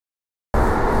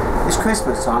It's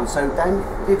Christmas time, so Dan,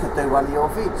 you could do one of your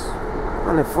vids.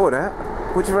 I never thought that.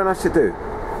 What do you reckon I should do?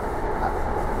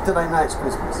 Do they know it's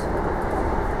Christmas?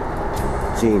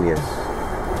 Genius.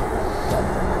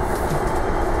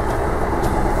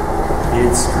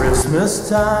 It's Christmas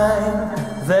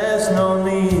time, there's no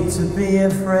need to be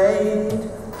afraid.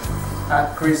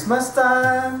 At Christmas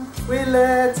time, we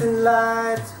let in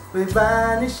light, we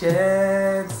banish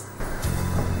shades.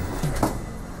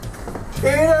 In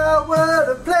a world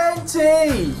of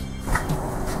plenty,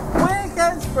 we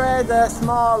can spread a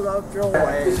smile of joy.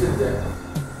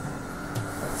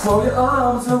 Throw your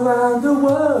arms around the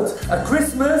world at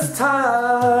Christmas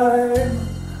time.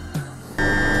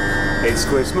 It's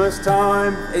Christmas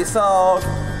time, It's hard,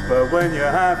 but when you're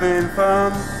having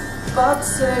fun, but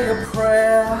say a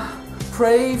prayer,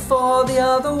 pray for the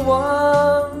other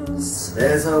ones.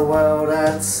 There's a world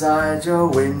outside your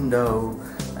window,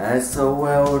 and it's a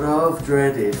world of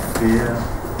dreaded fear.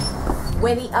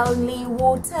 Where the only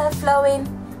water flowing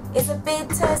is a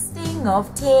bitter sting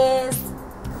of tears.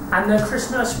 And the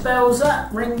Christmas bells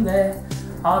that ring there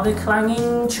are the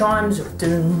clanging chimes of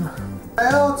doom.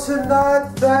 Well,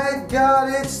 tonight, thank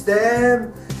God it's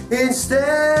them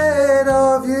instead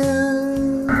of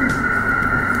you.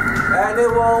 And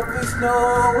it won't be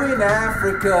snow in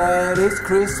Africa this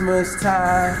Christmas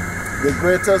time. The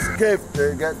greatest gift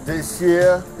they get this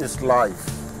year is life.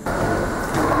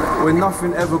 Where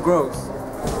nothing ever grows.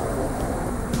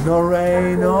 No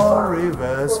rain or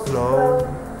rivers flow.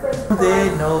 They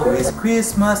know it's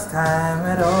Christmas time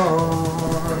at all.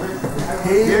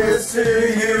 Here's to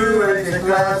you and the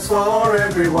glass for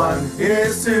everyone.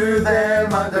 Here's to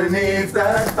them underneath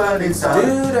that burning sun.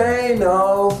 Do they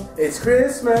know it's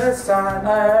Christmas time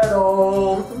at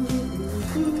all?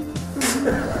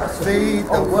 Feed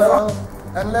the world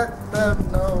and let them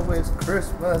know it's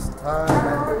Christmas time.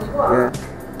 Yeah.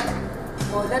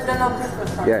 Well, let them know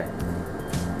Christmas time. Yeah.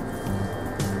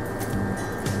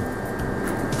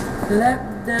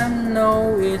 Let them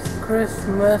know it's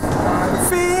Christmas time.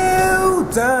 Feel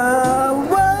the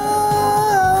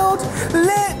world.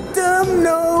 Let them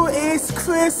know it's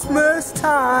Christmas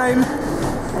time.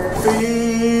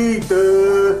 Feed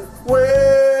the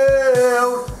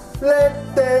world.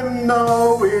 Let them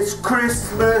know it's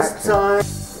Christmas time.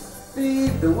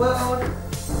 Feed the world.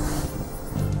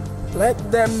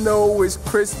 Let them know it's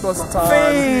Christmas time.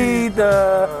 Feed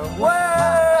the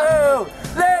world.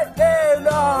 Let them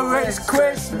know it's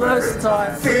Christmas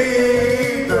time.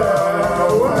 Feed the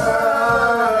world.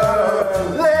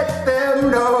 Let them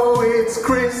know it's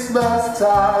Christmas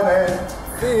time. And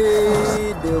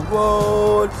Feed the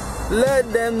world.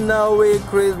 Let them know it's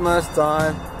Christmas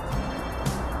time.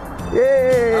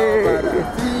 Yay!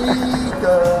 Feed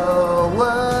the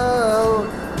world.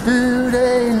 Do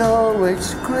they know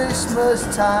it's Christmas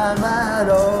time at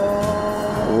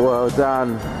all? Well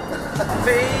done.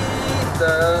 Feed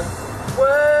the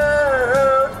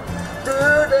world. Do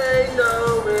they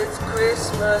know it's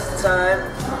Christmas time?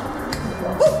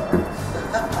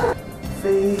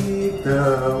 Feed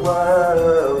the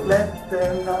world. Let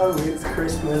them know it's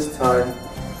Christmas time.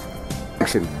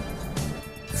 Action.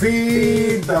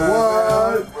 feed the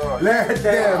world. Let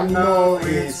them know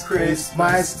it's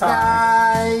Christmas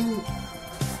time.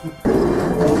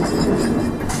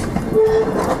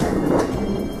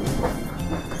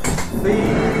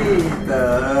 Feed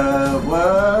the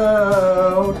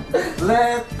world.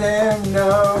 Let them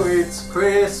know it's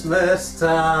Christmas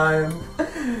time.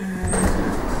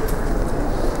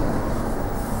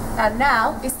 And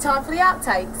now it's time for the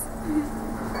outtakes.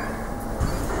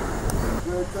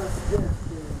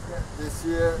 This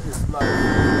year is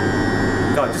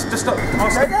life. No, just stop.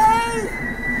 Today,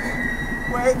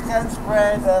 we can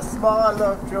spread a smile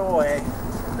of joy.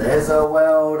 There's a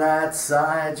world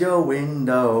outside your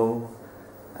window.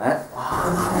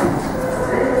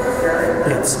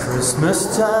 It's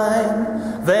Christmas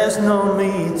time, there's no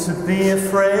need to be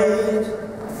afraid.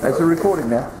 It's a recording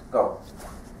now. Go.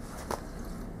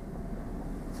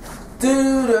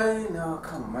 Do they know?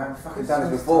 Come on, man, fucking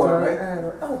done this before, right?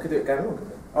 right? Oh, we could do it again.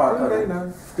 Alright, Do they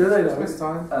know? Do they know? Christmas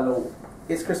time. Hello.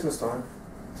 It's Christmas time.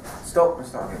 Stop and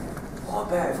start again. What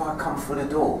about if I come through the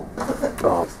door?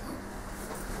 Oh.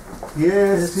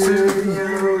 Here's to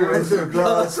you, raise a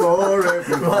glass for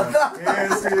everyone.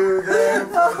 Here's to them,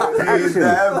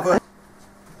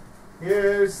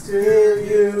 here's to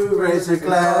you, raise a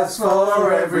glass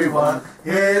for everyone.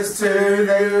 Here's to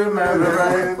you,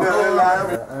 memorable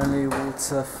life. Only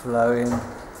water flowing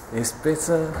is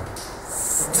bitter.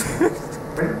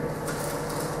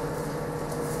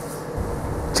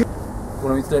 What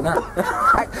do we do now?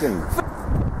 Action.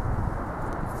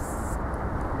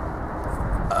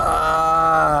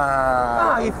 Ah.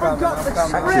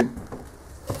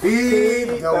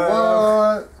 Keep the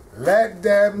world, let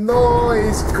them know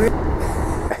it's Christmas.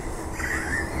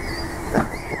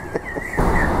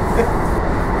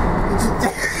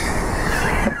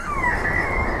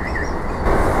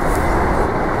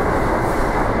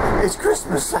 It's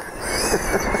Christmas.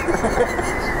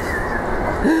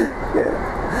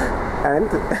 And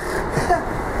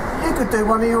You could do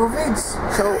one of your vids.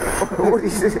 so,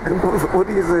 what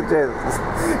do you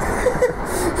suggest?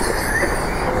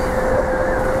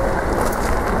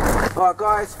 Alright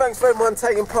guys, thanks for everyone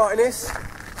taking part in this.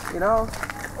 You know,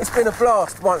 it's been a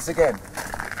blast once again.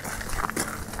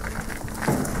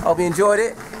 Hope you enjoyed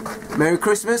it. Merry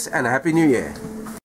Christmas and a Happy New Year.